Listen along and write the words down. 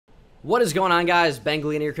What is going on, guys? Bengal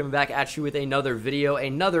here, coming back at you with another video,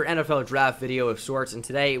 another NFL draft video of sorts. And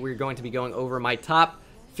today we're going to be going over my top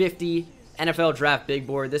 50 NFL draft big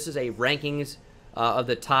board. This is a rankings of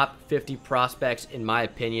the top 50 prospects in my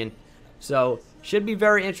opinion. So should be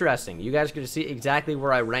very interesting. You guys are going to see exactly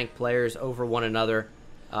where I rank players over one another.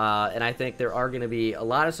 And I think there are going to be a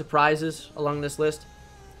lot of surprises along this list.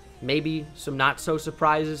 Maybe some not so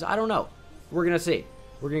surprises. I don't know. We're going to see.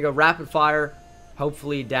 We're going to go rapid fire.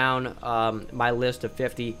 Hopefully down my list of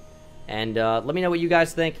 50. And let me know what you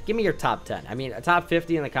guys think. Give me your top 10. I mean, a top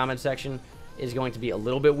 50 in the comment section is going to be a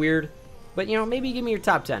little bit weird. But, you know, maybe give me your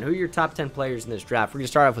top 10. Who are your top 10 players in this draft? We're going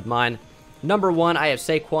to start off with mine. Number 1, I have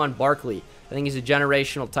Saquon Barkley. I think he's a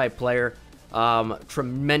generational type player.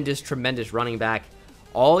 Tremendous running back.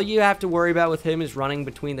 All you have to worry about with him is running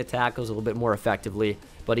between the tackles a little bit more effectively.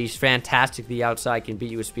 But he's fantastic the outside, can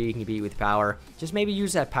beat you with speed, can beat you with power. Just maybe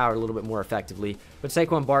use that power a little bit more effectively. But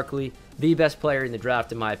Saquon Barkley, the best player in the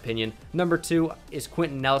draft in my opinion. Number 2 is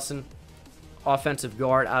Quentin Nelson, offensive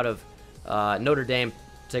guard out of Notre Dame.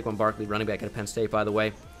 Saquon Barkley, running back out of Penn State, by the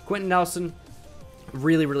way. Quentin Nelson,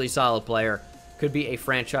 really solid player. Could be a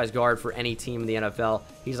franchise guard for any team in the NFL.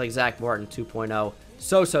 He's like Zach Martin 2.0.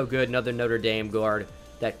 So good. Another Notre Dame guard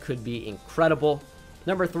that could be incredible.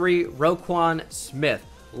 Number 3, Roquan Smith.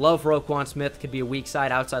 Love Roquan Smith. Could be a weak side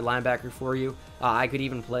outside linebacker for you. I could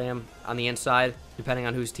even play him on the inside, depending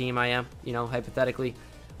on whose team I am, you know, hypothetically.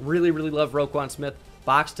 Really love Roquan Smith.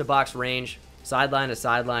 Box-to-box range, sideline to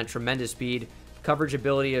sideline, tremendous speed. Coverage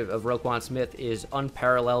ability of Roquan Smith is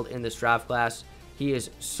unparalleled in this draft class. He is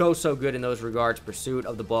so good in those regards. Pursuit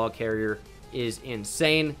of the ball carrier is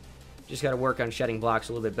insane. Just got to work on shedding blocks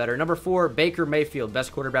a little bit better. Number 4, Baker Mayfield.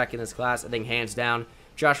 Best quarterback in this class, I think, hands down.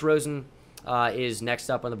 Josh Rosen is next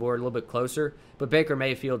up on the board, a little bit closer. But Baker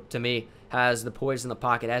Mayfield, to me, has the poise in the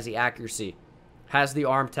pocket, has the accuracy, has the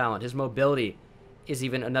arm talent. His mobility is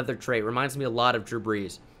even another trait. Reminds me a lot of Drew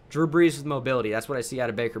Brees. Drew Brees with mobility. That's what I see out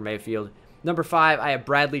of Baker Mayfield. Number 5, I have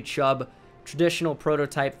Bradley Chubb. Traditional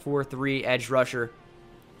prototype 4-3 edge rusher,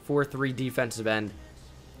 4-3 defensive end.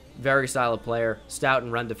 Very solid player. Stout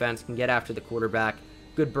in run defense. Can get after the quarterback.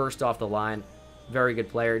 Good burst off the line. Very good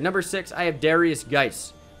player. Number 6, I have Darius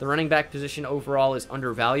Geis. The running back position overall is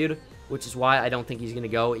undervalued, which is why I don't think he's going to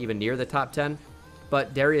go even near the top 10.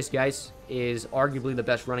 But Darius Geis is arguably the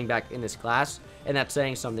best running back in this class, and that's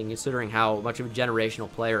saying something considering how much of a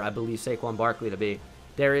generational player I believe Saquon Barkley to be.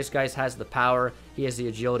 Darius Geis has the power. He has the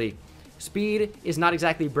agility. Speed is not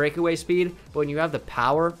exactly breakaway speed, but when you have the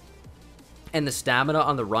power and the stamina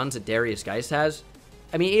on the runs that Darius Geis has,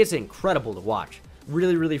 I mean, it's incredible to watch.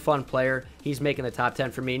 Really fun player. He's making the top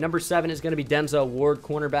 10 for me. Number 7 is going to be Denzel Ward,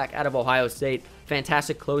 cornerback out of Ohio State.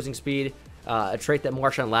 Fantastic closing speed, a trait that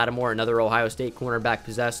Marshawn Lattimore, another Ohio State cornerback,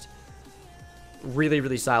 possessed.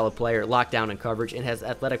 Really solid player, lockdown and coverage, and his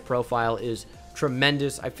athletic profile is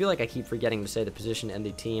tremendous. I feel like I keep forgetting to say the position and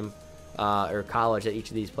the team or college that each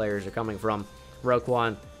of these players are coming from.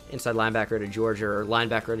 Roquan, inside linebacker out of Georgia, or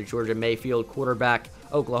linebacker out of Georgia. Mayfield, quarterback,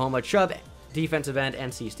 Oklahoma. Chubb, defensive end,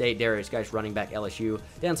 NC State. Darius Geis, running back, LSU.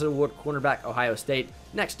 Denzel Ward, cornerback, Ohio State.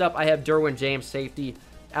 Next up, I have Derwin James, safety,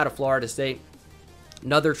 out of Florida State.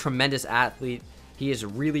 Another tremendous athlete. He is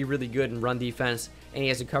really good in run defense, and he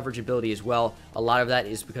has a coverage ability as well. A lot of that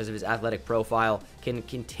is because of his athletic profile. Can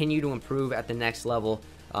continue to improve at the next level.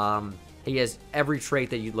 He has every trait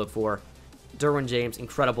that you'd look for. Derwin James,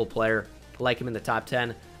 incredible player. Like him in the top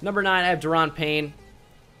 10. Number 9, I have Daron Payne,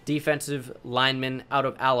 defensive lineman out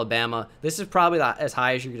of Alabama. This is probably not as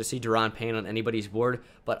high as you're going to see Daron Payne on anybody's board,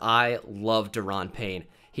 but I love Daron Payne.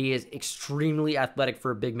 He is extremely athletic for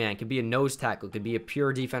a big man. Could be a nose tackle, could be a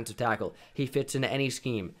pure defensive tackle. He fits into any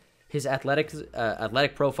scheme. His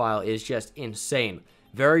athletic profile is just insane.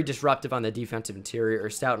 Very disruptive on the defensive interior, or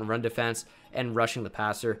stout in run defense and rushing the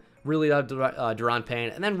passer. Really love Daron Payne.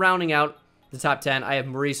 And then rounding out the top 10, I have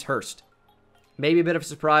Maurice Hurst. Maybe a bit of a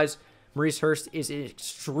surprise. Maurice Hurst is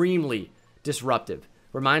extremely disruptive.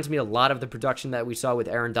 Reminds me a lot of the production that we saw with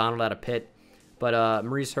Aaron Donald out of Pitt. But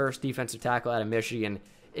Maurice Hurst, defensive tackle out of Michigan,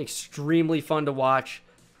 extremely fun to watch.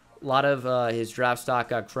 A lot of his draft stock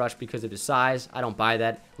got crushed because of his size. I don't buy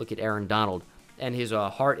that. Look at Aaron Donald and his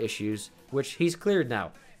heart issues, which he's cleared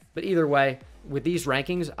now. But either way, with these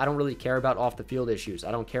rankings, I don't really care about off-the-field issues.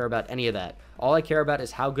 I don't care about any of that. All I care about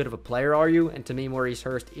is how good of a player are you, and to me, Maurice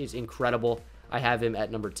Hurst is incredible. I have him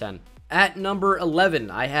at number 10. At number 11,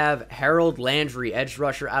 I have Harold Landry, edge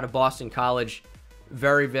rusher out of Boston College.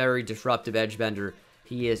 Very disruptive edge bender.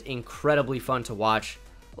 He is incredibly fun to watch.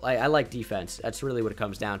 I like defense. That's really what it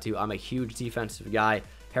comes down to. I'm a huge defensive guy.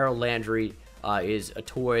 Harold Landry is a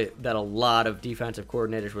toy that a lot of defensive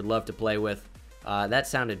coordinators would love to play with. That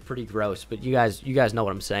sounded pretty gross, but you guys know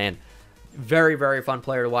what I'm saying. Very, very fun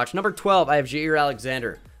player to watch. Number 12, I have Jair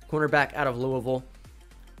Alexander, cornerback out of Louisville.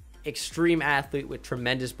 Extreme athlete with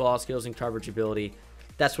tremendous ball skills and coverage ability.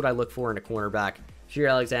 That's what I look for in a cornerback. Jair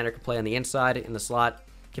Alexander can play on the inside, in the slot,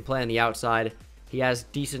 can play on the outside. He has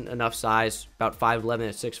decent enough size, about 5'11"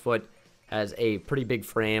 and 6 foot, has a pretty big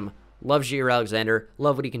frame. Love Jair Alexander,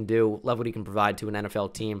 love what he can do, love what he can provide to an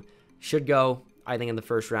NFL team. Should go, I think, in the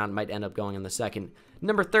first round, might end up going in the second.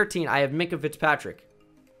 Number 13, I have Minkah Fitzpatrick.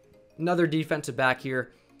 Another defensive back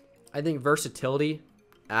here. I think versatility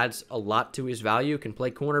adds a lot to his value. Can play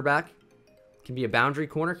cornerback, can be a boundary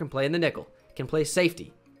corner, can play in the nickel, can play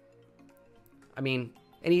safety. I mean,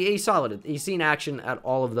 and he's solid. He's seen action at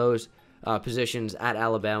all of those positions at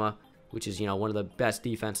Alabama, which is, one of the best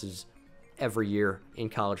defenses every year in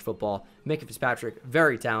college football. Minkah Fitzpatrick,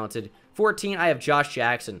 very talented. 14, I have Josh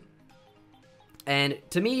Jackson. And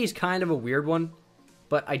to me, he's kind of a weird one,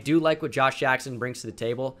 but I do like what Josh Jackson brings to the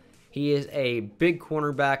table. He is a big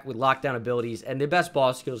cornerback with lockdown abilities and the best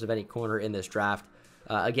ball skills of any corner in this draft.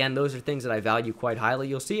 Again, those are things that I value quite highly.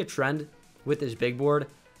 You'll see a trend with this big board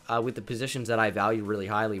with the positions that I value really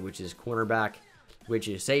highly, which is cornerback, which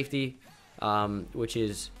is safety, which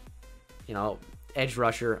is, edge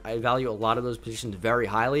rusher. I value a lot of those positions very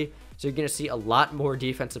highly. So you're going to see a lot more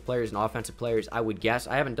defensive players and offensive players, I would guess.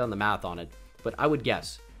 I haven't done the math on it, but I would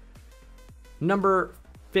guess. Number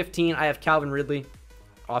 15, I have Calvin Ridley,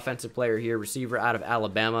 offensive player here, receiver out of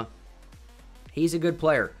Alabama. He's a good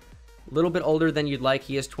player. A little bit older than you'd like.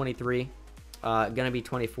 He is 23. Going to be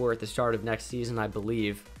 24 at the start of next season, I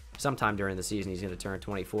believe. Sometime during the season, he's going to turn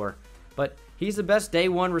 24. But he's the best day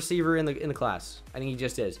one receiver in the class. I think he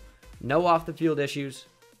just is. No off-the-field issues.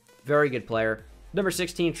 Very good player. Number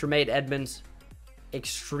 16, Tremaine Edmonds.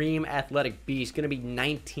 Extreme athletic beast. Going to be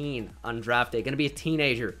 19 on draft day. Going to be a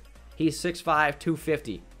teenager. He's 6'5",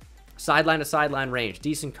 250. Sideline to sideline range.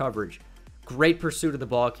 Decent coverage. Great pursuit of the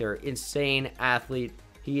ball carrier. Insane athlete.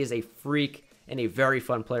 He is a freak and a very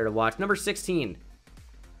fun player to watch. Number 16.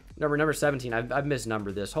 Number 17. I've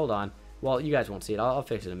misnumbered this. Hold on. Well, you guys won't see it. I'll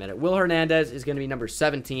fix it in a minute. Will Hernandez is going to be number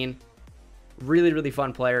 17. Really, really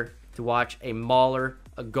fun player to watch. A mauler,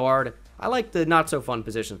 a guard. I like the not-so-fun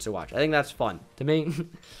positions to watch. I think that's fun. To me,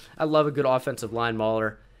 I love a good offensive line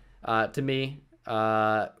mauler. To me,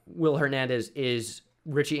 Will Hernandez is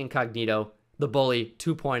Richie Incognito, the bully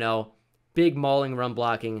 2.0. Big mauling, run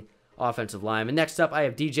blocking offensive lineman. Next up, I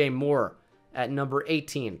have DJ Moore at number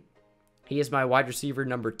 18. He is my wide receiver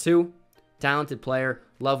number 2. Talented player.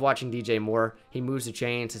 Love watching DJ Moore. He moves the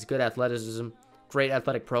chains. Has good athleticism. Great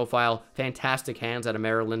athletic profile. Fantastic hands out of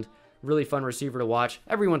Maryland. Really fun receiver to watch.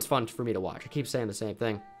 Everyone's fun for me to watch. I keep saying the same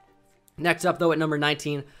thing. Next up, though, at number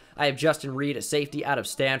 19, I have Justin Reed, a safety out of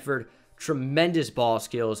Stanford. Tremendous ball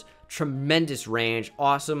skills. Tremendous range.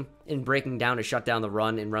 Awesome in breaking down to shut down the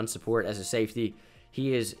run and run support as a safety.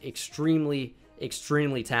 He is extremely,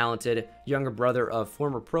 extremely talented. Younger brother of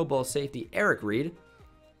former Pro Bowl safety Eric Reed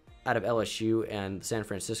out of LSU and the San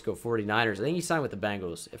Francisco 49ers. I think he signed with the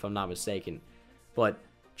Bengals, if I'm not mistaken. But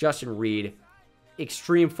Justin Reed,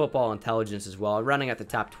 extreme football intelligence as well. Running at the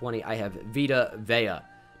top 20, I have Vita Vea.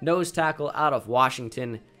 Nose tackle out of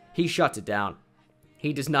Washington. He shuts it down.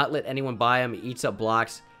 He does not let anyone by him. He eats up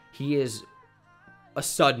blocks. He is a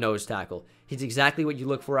stud nose tackle. He's exactly what you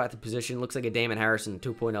look for at the position. Looks like a Damon Harrison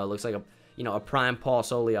 2.0. Looks like a prime Paul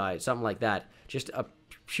Soliai, something like that. Just a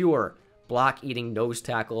pure block-eating nose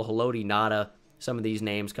tackle. Haloti Ngata. Some of these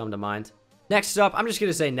names come to mind. Next up, I'm just going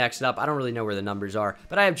to say next up. I don't really know where the numbers are,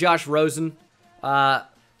 but I have Josh Rosen.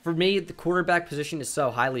 For me, the quarterback position is so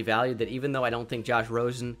highly valued that even though I don't think Josh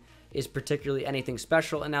Rosen is particularly anything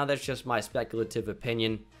special, and now that's just my speculative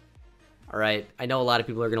opinion. All right, I know a lot of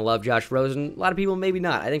people are going to love Josh Rosen. A lot of people maybe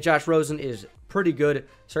not. I think Josh Rosen is pretty good,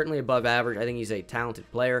 certainly above average. I think he's a talented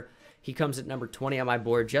player. He comes at number 20 on my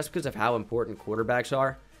board just because of how important quarterbacks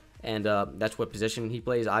are, and that's what position he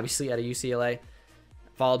plays, obviously, out of UCLA.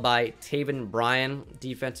 Followed by Taven Bryan,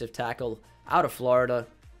 defensive tackle out of Florida.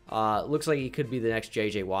 Looks like he could be the next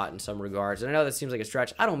J.J. Watt in some regards. And I know that seems like a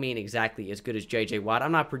stretch. I don't mean exactly as good as J.J. Watt.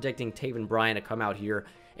 I'm not predicting Taven Bryan to come out here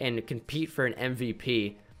and compete for an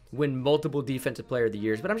MVP, win multiple Defensive Player of the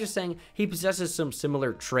Years. But I'm just saying he possesses some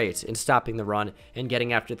similar traits in stopping the run and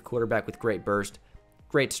getting after the quarterback with great burst,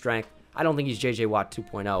 great strength. I don't think he's J.J. Watt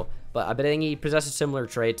 2.0, but I think he possesses similar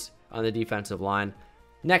traits on the defensive line.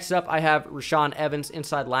 Next up, I have Rashaan Evans,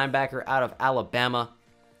 inside linebacker out of Alabama.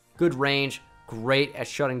 Good range. Great at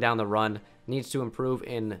shutting down the run. Needs to improve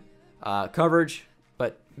in coverage,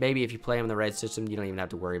 but maybe if you play him in the right system, you don't even have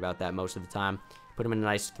to worry about that most of the time. Put him in a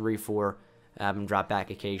nice 3-4, have him drop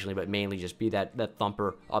back occasionally, but mainly just be that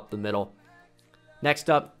thumper up the middle. Next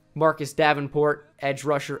up, Marcus Davenport, edge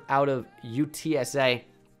rusher out of UTSA.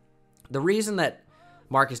 The reason that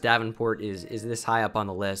Marcus Davenport is this high up on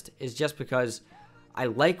the list is just because I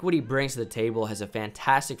like what he brings to the table, has a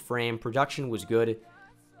fantastic frame, production was good.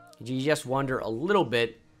 You just wonder a little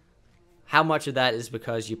bit how much of that is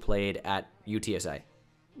because you played at UTSA.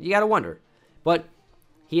 You got to wonder. But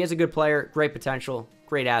he is a good player, great potential,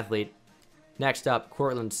 great athlete. Next up,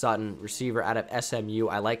 Cortland Sutton, receiver out of SMU.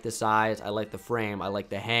 I like the size, I like the frame, I like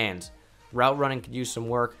the hands. Route running could use some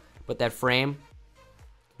work, but that frame,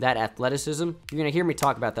 that athleticism, you're going to hear me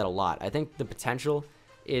talk about that a lot. I think the potential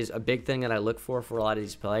is a big thing that I look for a lot of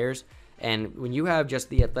these players. And when you have just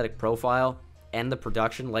the athletic profile and the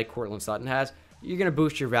production like Cortland Sutton has, you're going to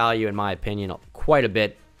boost your value, in my opinion, quite a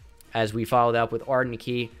bit. As we followed up with Arden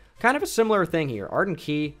Key. Kind of a similar thing here. Arden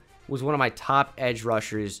Key was one of my top edge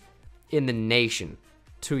rushers in the nation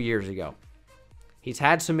 2 years ago. He's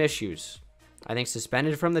had some issues. I think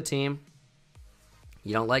suspended from the team.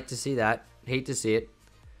 You don't like to see that. Hate to see it.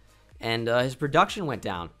 And his production went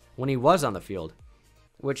down when he was on the field,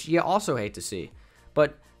 which you also hate to see.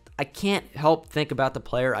 But I can't help think about the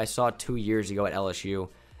player I saw 2 years ago at LSU.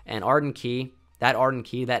 And Arden Key, that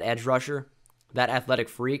edge rusher, that athletic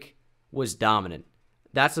freak, was dominant.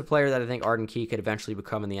 That's the player that I think Arden Key could eventually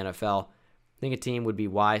become in the NFL. I think a team would be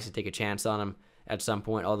wise to take a chance on him at some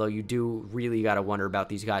point, although you do really got to wonder about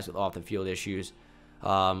these guys with off-the-field issues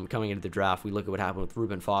coming into the draft. We look at what happened with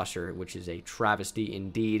Reuben Foster, which is a travesty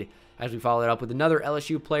indeed, as we follow it up with another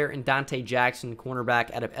LSU player in Dante Jackson,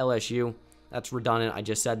 cornerback out of LSU. That's redundant, I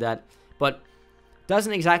just said that. But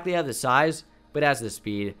doesn't exactly have the size, but has the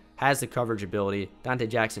speed, has the coverage ability. Dante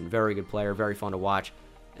Jackson, very good player, very fun to watch.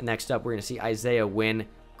 And next up, we're going to see Isaiah Wynn,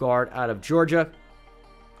 guard out of Georgia.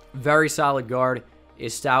 Very solid guard,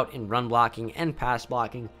 is stout in run blocking and pass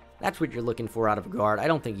blocking. That's what you're looking for out of a guard. I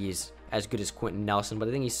don't think he's as good as Quentin Nelson, but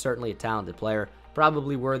I think he's certainly a talented player.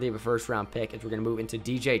 Probably worthy of a first-round pick as we're going to move into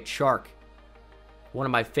DJ Chark. One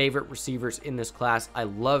of my favorite receivers in this class. I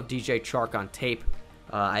love DJ Chark on tape.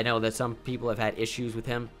 I know that some people have had issues with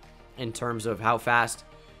him in terms of how fast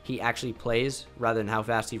he actually plays rather than how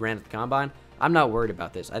fast he ran at the combine. I'm not worried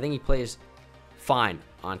about this. I think he plays fine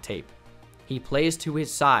on tape. He plays to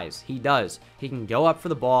his size. He does. He can go up for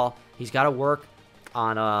the ball. He's got to work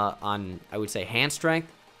on I would say, hand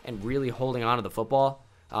strength and really holding on to the football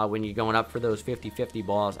when you're going up for those 50-50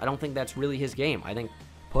 balls. I don't think that's really his game. I think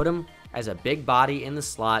put him as a big body in the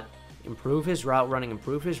slot, improve his route running,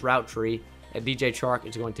 improve his route tree, and DJ Chark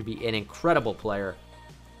is going to be an incredible player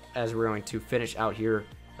as we're going to finish out here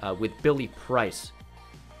with Billy Price.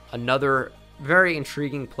 Another very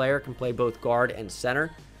intriguing player, can play both guard and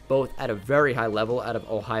center, both at a very high level out of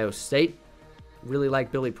Ohio State. Really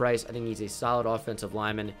like Billy Price. I think he's a solid offensive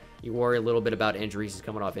lineman. You worry a little bit about injuries. He's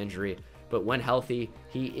coming off injury. But when healthy,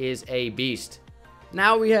 he is a beast.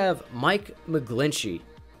 Now we have Mike McGlinchey.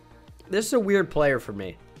 This is a weird player for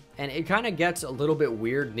me. And it kind of gets a little bit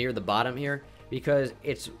weird near the bottom here because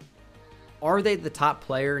it's, are they the top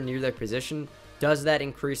player near their position? Does that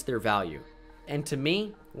increase their value? And to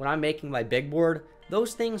me, when I'm making my big board,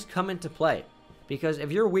 those things come into play. Because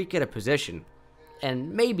if you're weak at a position,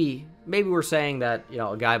 and maybe we're saying that, you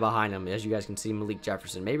know, a guy behind him, as you guys can see, Malik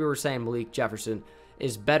Jefferson, maybe we're saying Malik Jefferson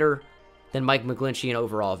is better than Mike McGlinchey in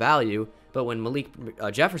overall value, but when Malik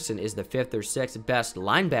Jefferson is the 5th or 6th best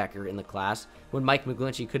linebacker in the class, when Mike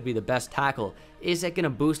McGlinchey could be the best tackle, is it going to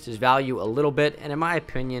boost his value a little bit? And in my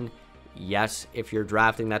opinion, yes, if you're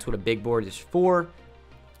drafting, that's what a big board is for.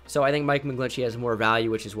 So I think Mike McGlinchey has more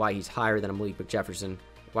value, which is why he's higher than a Malik Jefferson.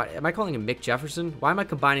 Why am I calling him Mick Jefferson? Why am I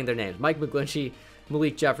combining their names? Mike McGlinchey,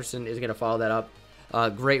 Malik Jefferson is going to follow that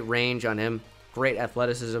up. Great range on him. Great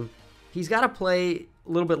athleticism. He's got to play a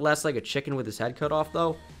little bit less like a chicken with his head cut off,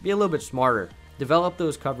 though. Be a little bit smarter. Develop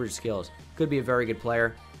those coverage skills. Could be a very good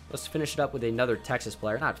player. Let's finish it up with another Texas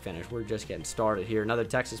player. Not finished. We're just getting started here. Another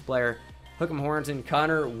Texas player. Hook 'em horns in.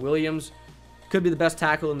 Connor Williams. Could be the best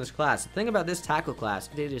tackle in this class. The thing about this tackle class,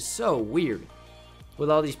 it is so weird with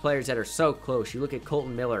all these players that are so close. You look at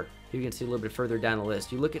Colton Miller, who you can see a little bit further down the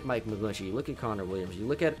list. You look at Mike McGlinchey. You look at Connor Williams. You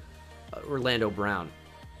look at Orlando Brown.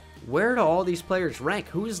 Where do all these players rank?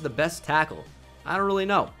 Who is the best tackle? I don't really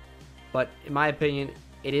know. But in my opinion,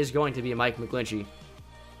 it is going to be Mike McGlinchey.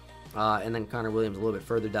 And then Connor Williams a little bit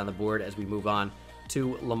further down the board as we move on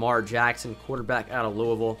to Lamar Jackson, quarterback out of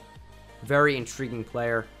Louisville. Very intriguing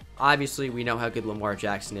player. Obviously, we know how good Lamar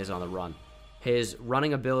Jackson is on the run. His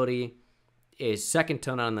running ability is second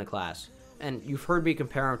to none in the class. And you've heard me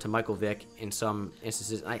compare him to Michael Vick in some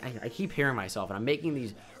instances. I keep hearing myself, and I'm making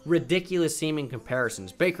these ridiculous seeming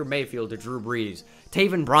comparisons. Baker Mayfield to Drew Brees.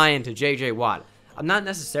 Taven Bryan to J.J. Watt. I'm not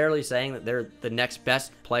necessarily saying that they're the next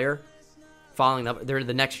best player following up. They're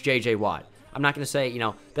the next J.J. Watt. I'm not going to say, you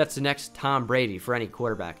know, that's the next Tom Brady for any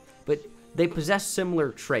quarterback. But they possess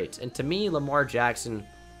similar traits. And to me, Lamar Jackson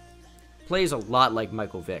plays a lot like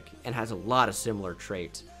Michael Vick and has a lot of similar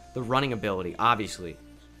traits. The running ability, obviously.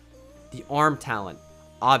 The arm talent,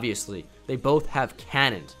 obviously. They both have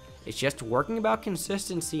cannons. It's just working about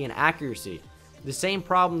consistency and accuracy. The same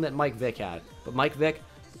problem that Mike Vick had. But Mike Vick,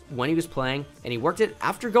 when he was playing, and he worked it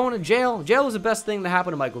after going to jail. Jail was the best thing that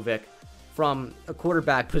happened to Michael Vick from a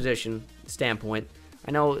quarterback position standpoint.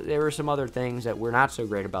 I know there were some other things that were not so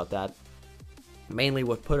great about that. Mainly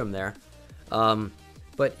what put him there.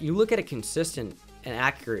 But you look at a consistent and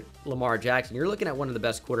accurate Lamar Jackson, you're looking at one of the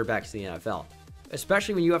best quarterbacks in the NFL.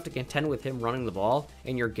 Especially when you have to contend with him running the ball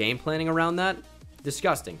and you're game planning around that.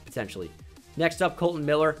 Disgusting, potentially. Next up, Colton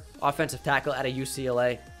Miller, offensive tackle out of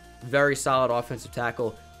UCLA. Very solid offensive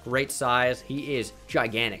tackle. Great size. He is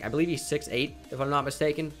gigantic. I believe he's 6'8", if I'm not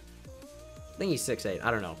mistaken. I think he's 6'8".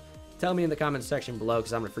 I don't know. Tell me in the comments section below,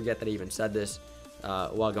 because I'm going to forget that I even said this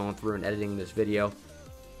while going through and editing this video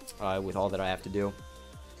with all that I have to do.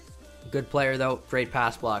 Good player, though. Great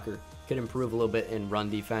pass blocker. Could improve a little bit in run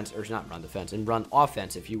defense, or not run defense, in run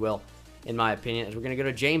offense, if you will, in my opinion. As we're going to go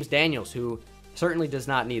to James Daniels, who certainly does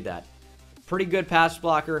not need that. Pretty good pass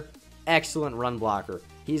blocker. Excellent run blocker.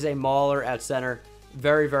 He's a mauler at center.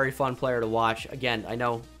 Very, very fun player to watch. Again, I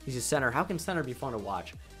know he's a center. How can center be fun to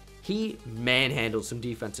watch? He manhandles some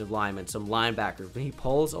defensive linemen, some linebackers. When he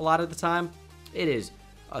pulls a lot of the time, it is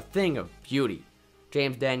a thing of beauty.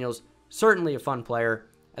 James Daniels, certainly a fun player.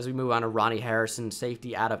 As we move on to Ronnie Harrison,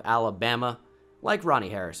 safety out of Alabama. Like Ronnie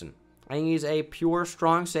Harrison. I think he's a pure,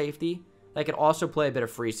 strong safety that could also play a bit of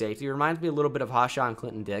free safety. He reminds me a little bit of Hashawn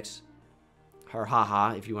Clinton-Dix. Or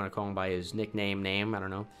Haha, if you want to call him by his nickname name. I don't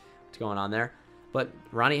know what's going on there. But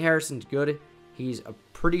Ronnie Harrison's good. He's a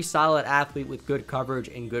pretty solid athlete with good coverage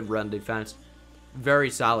and good run defense. Very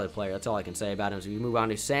solid player. That's all I can say about him. So we move on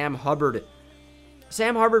to Sam Hubbard.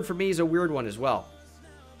 Sam Hubbard, for me, is a weird one as well.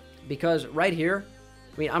 Because right here,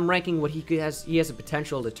 I mean, I'm ranking what he has a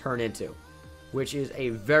potential to turn into, which is a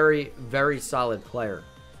very, very solid player.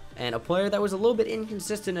 And a player that was a little bit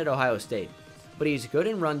inconsistent at Ohio State. But he's good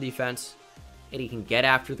in run defense, and he can get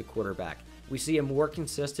after the quarterback. We see a more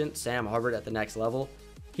consistent Sam Hubbard at the next level.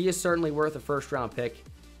 He is certainly worth a first-round pick,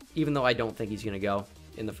 even though I don't think he's going to go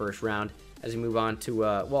in the first round. As we move on to,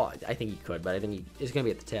 well, I think he could, but I think he's going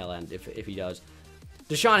to be at the tail end if he does.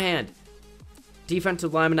 Deshaun Hand,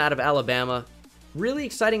 defensive lineman out of Alabama. Really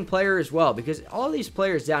exciting player as well, because all of these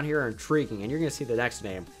players down here are intriguing, and you're going to see the next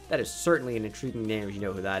name. That is certainly an intriguing name if you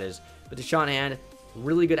know who that is. But Deshaun Hand,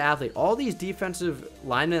 really good athlete. All these defensive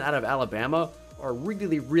linemen out of Alabama are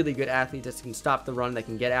really, really good athletes that can stop the run, that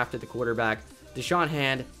can get after the quarterback. Deshaun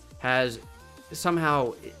Hand has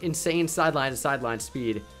somehow insane sideline-to-sideline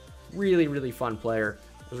speed. Really, really fun player.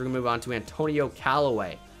 As we're going to move on to Antonio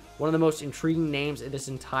Callaway, one of the most intriguing names in this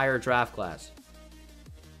entire draft class.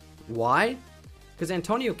 Why? Because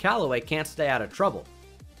Antonio Callaway can't stay out of trouble.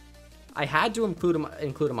 I had to include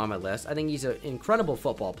him on my list. I think he's an incredible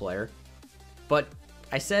football player. But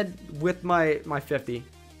I said with my 50,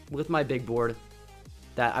 with my big board,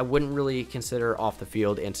 that I wouldn't really consider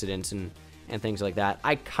off-the-field incidents and things like that.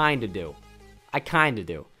 I kind of do.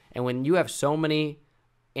 And when you have so many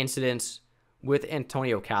incidents with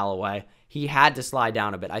Antonio Callaway, he had to slide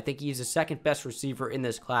down a bit. I think he's the second best receiver in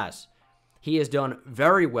this class. He has done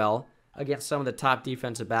very well against some of the top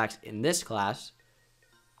defensive backs in this class.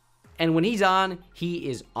 And when he's on, he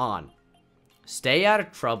is on. Stay out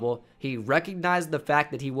of trouble. He recognized the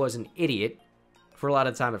fact that he was an idiot for a lot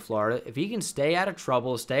of time at Florida. If he can stay out of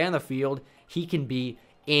trouble, stay on the field, he can be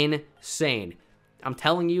insane. I'm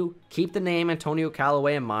telling you, keep the name Antonio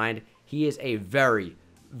Callaway in mind. He is a very,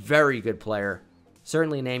 very good player.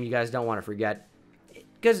 Certainly a name you guys don't want to forget.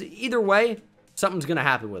 Because either way, something's going to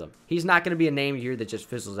happen with him. He's not going to be a name here that just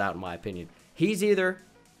fizzles out, in my opinion. He's either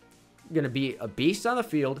going to be a beast on the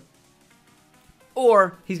field,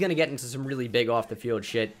 or he's going to get into some really big off-the-field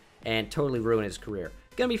shit and totally ruin his career.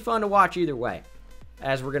 It's going to be fun to watch either way.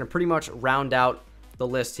 As we're going to pretty much round out the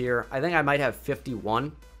list here. I think I might have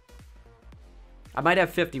 51.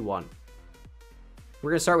 We're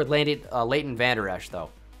going to start with Leighton Vander Esch, though.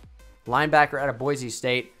 Linebacker out of Boise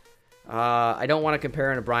State. I don't want to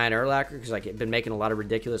compare him to Brian Urlacher because I've been making a lot of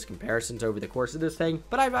ridiculous comparisons over the course of this thing,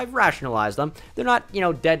 but I've rationalized them. They're not,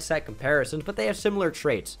 dead set comparisons, but they have similar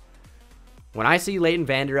traits. When I see Leighton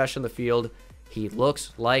Vander Esch on the field, he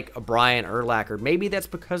looks like a Brian Urlacher. Maybe that's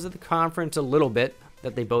because of the conference a little bit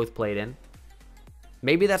that they both played in.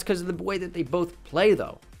 Maybe that's because of the way that they both play,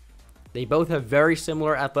 though. They both have very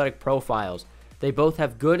similar athletic profiles. They both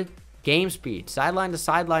have good game speed, sideline to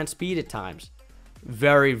sideline speed at times.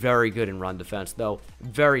 Very, very good in run defense, though.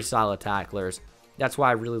 Very solid tacklers. That's why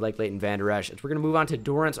I really like Leighton Vander Esch. We're going to move on to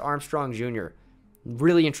Dorrance Armstrong Jr.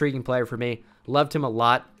 Really intriguing player for me. Loved him a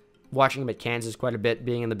lot. Watching him at Kansas quite a bit,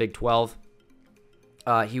 being in the Big 12.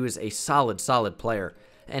 He was a solid player.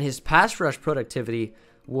 And his pass rush productivity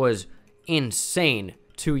was insane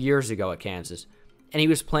 2 years ago at Kansas. And he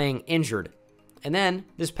was playing injured. And then,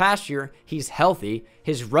 this past year, he's healthy.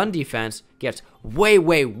 His run defense gets way,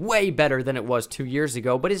 way, way better than it was 2 years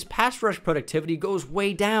ago. But his pass rush productivity goes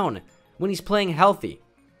way down when he's playing healthy.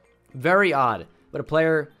 Very odd. But a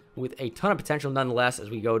player with a ton of potential nonetheless as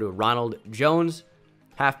we go to Ronald Jones,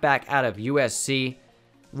 halfback out of USC.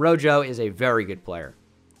 Rojo is a very good player.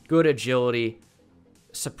 Good agility,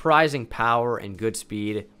 surprising power, and good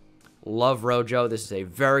speed. Love Rojo. This is a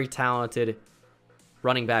very talented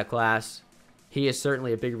running back class. He is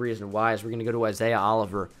certainly a big reason why, as we're going to go to Isaiah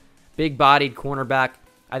Oliver. Big-bodied cornerback.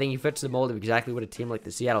 I think he fits the mold of exactly what a team like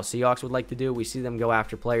the Seattle Seahawks would like to do. We see them go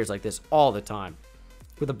after players like this all the time.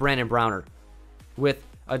 With a Brandon Browner. With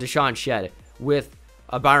a Deshaun Shedd. With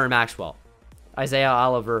a Byron Maxwell. Isaiah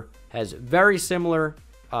Oliver has very similar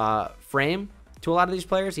frame to a lot of these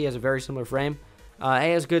players. He has a very similar frame. He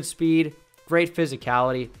has good speed. Great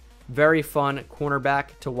physicality. Very fun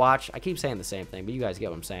cornerback to watch. I keep saying the same thing, but you guys get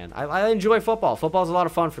what I'm saying. I enjoy football. Football's a lot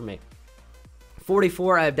of fun for me.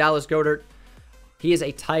 44, I have Dallas Goedert. He is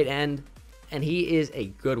a tight end, and he is a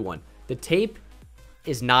good one. The tape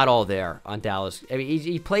is not all there on Dallas. I mean,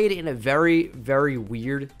 he played in a very, very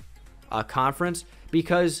weird conference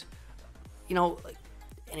because, you know,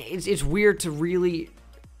 it's weird to really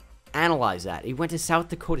analyze that. He went to South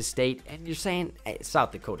Dakota State, and you're saying, hey,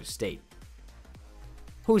 South Dakota State.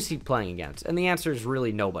 Who's he playing against? And the answer is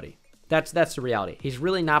really nobody. That's the reality. He's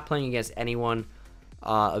really not playing against anyone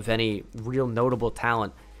of any real notable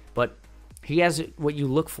talent, but he has what you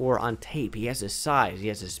look for on tape. He has his size, he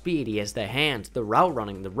has his speed, he has the hands, the route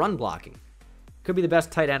running, the run blocking. Could be the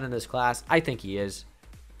best tight end in this class. I think he is.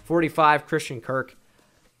 45, Christian Kirk.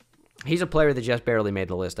 He's a player that just barely made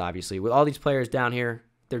the list, obviously. With all these players down here,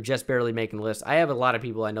 they're just barely making the list. I have a lot of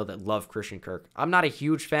people I know that love Christian Kirk. I'm not a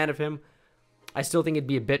huge fan of him. I still think it'd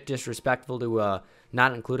be a bit disrespectful to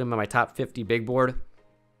not include him on my top 50 big board.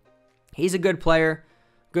 He's a good player,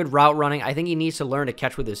 good route running. I think he needs to learn to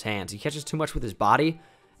catch with his hands. He catches too much with his body,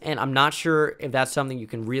 and I'm not sure if that's something you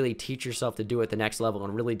can really teach yourself to do at the next level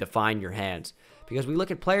and really define your hands. Because we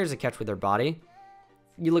look at players that catch with their body.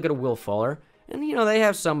 You look at a Will Fuller, and, you know, they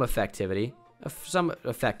have some effectiveness,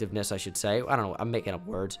 I should say. I don't know. I'm making up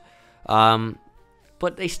words.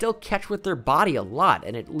 But they still catch with their body a lot,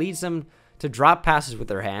 and it leads them to drop passes with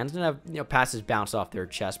their hands and have, you know, passes bounce off their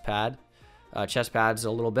chest pads a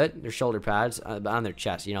little bit, their shoulder pads on their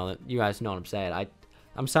chest. You know, you guys know what I'm saying.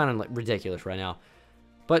 I'm sounding like ridiculous right now,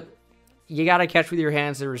 but you got to catch with your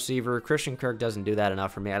hands as a receiver. Christian Kirk doesn't do that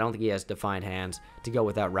enough for me. I don't think he has defined hands to go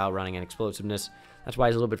with that route running and explosiveness. That's why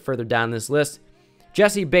he's a little bit further down this list.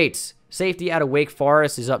 Jesse Bates, safety out of Wake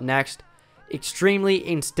Forest, is up next. Extremely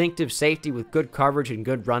instinctive safety with good coverage and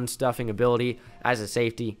good run stuffing ability as a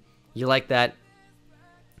safety. You like that.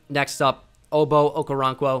 Next up, Obo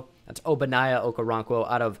Okoronkwo. That's Obaniah Okoronkwo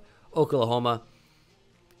out of Oklahoma.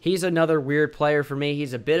 He's another weird player for me.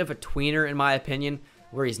 He's a bit of a tweener, in my opinion,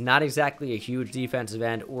 where he's not exactly a huge defensive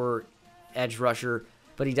end or edge rusher,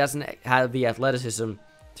 but he doesn't have the athleticism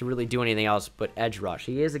to really do anything else but edge rush.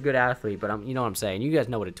 He is a good athlete, but you know what I'm saying. You guys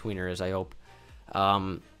know what a tweener is, I hope.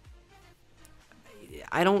 I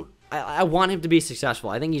want him to be successful.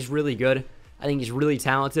 I think he's really good. I think he's really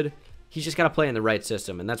talented. He's just got to play in the right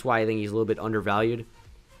system, and that's why I think he's a little bit undervalued.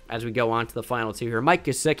 As we go on to the final two here, Mike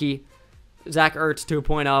Gesicki, Zach Ertz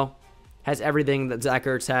 2.0, has everything that Zach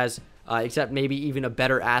Ertz has, except maybe even a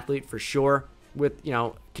better athlete for sure. With, you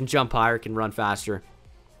know, can jump higher, can run faster,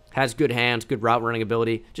 has good hands, good route running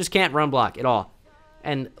ability, just can't run block at all.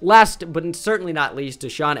 And last, but certainly not least,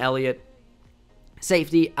 Deshaun Elliott,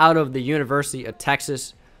 safety out of the University of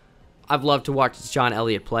Texas. I've loved to watch Deshaun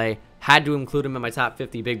Elliott play. Had to include him in my top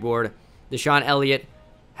 50 big board. Deshaun Elliott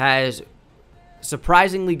has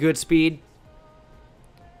surprisingly good speed.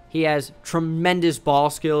 He has tremendous ball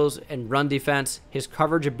skills and run defense. His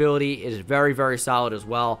coverage ability is very, very solid as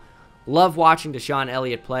well. Love watching Deshaun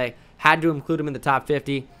Elliott play. Had to include him in the top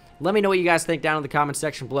 50. Let me know what you guys think down in the comment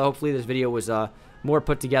section below. Hopefully this video was more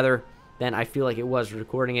put together than I feel like it was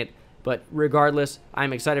recording it. But regardless,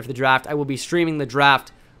 I'm excited for the draft. I will be streaming the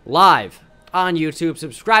draft live on YouTube.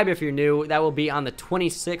 Subscribe if you're new. That will be on the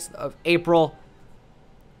 26th of April.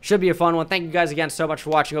 Should be a fun one. Thank you guys again so much for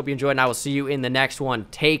watching. Hope you enjoyed, and I will see you in the next one.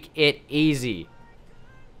 Take it easy.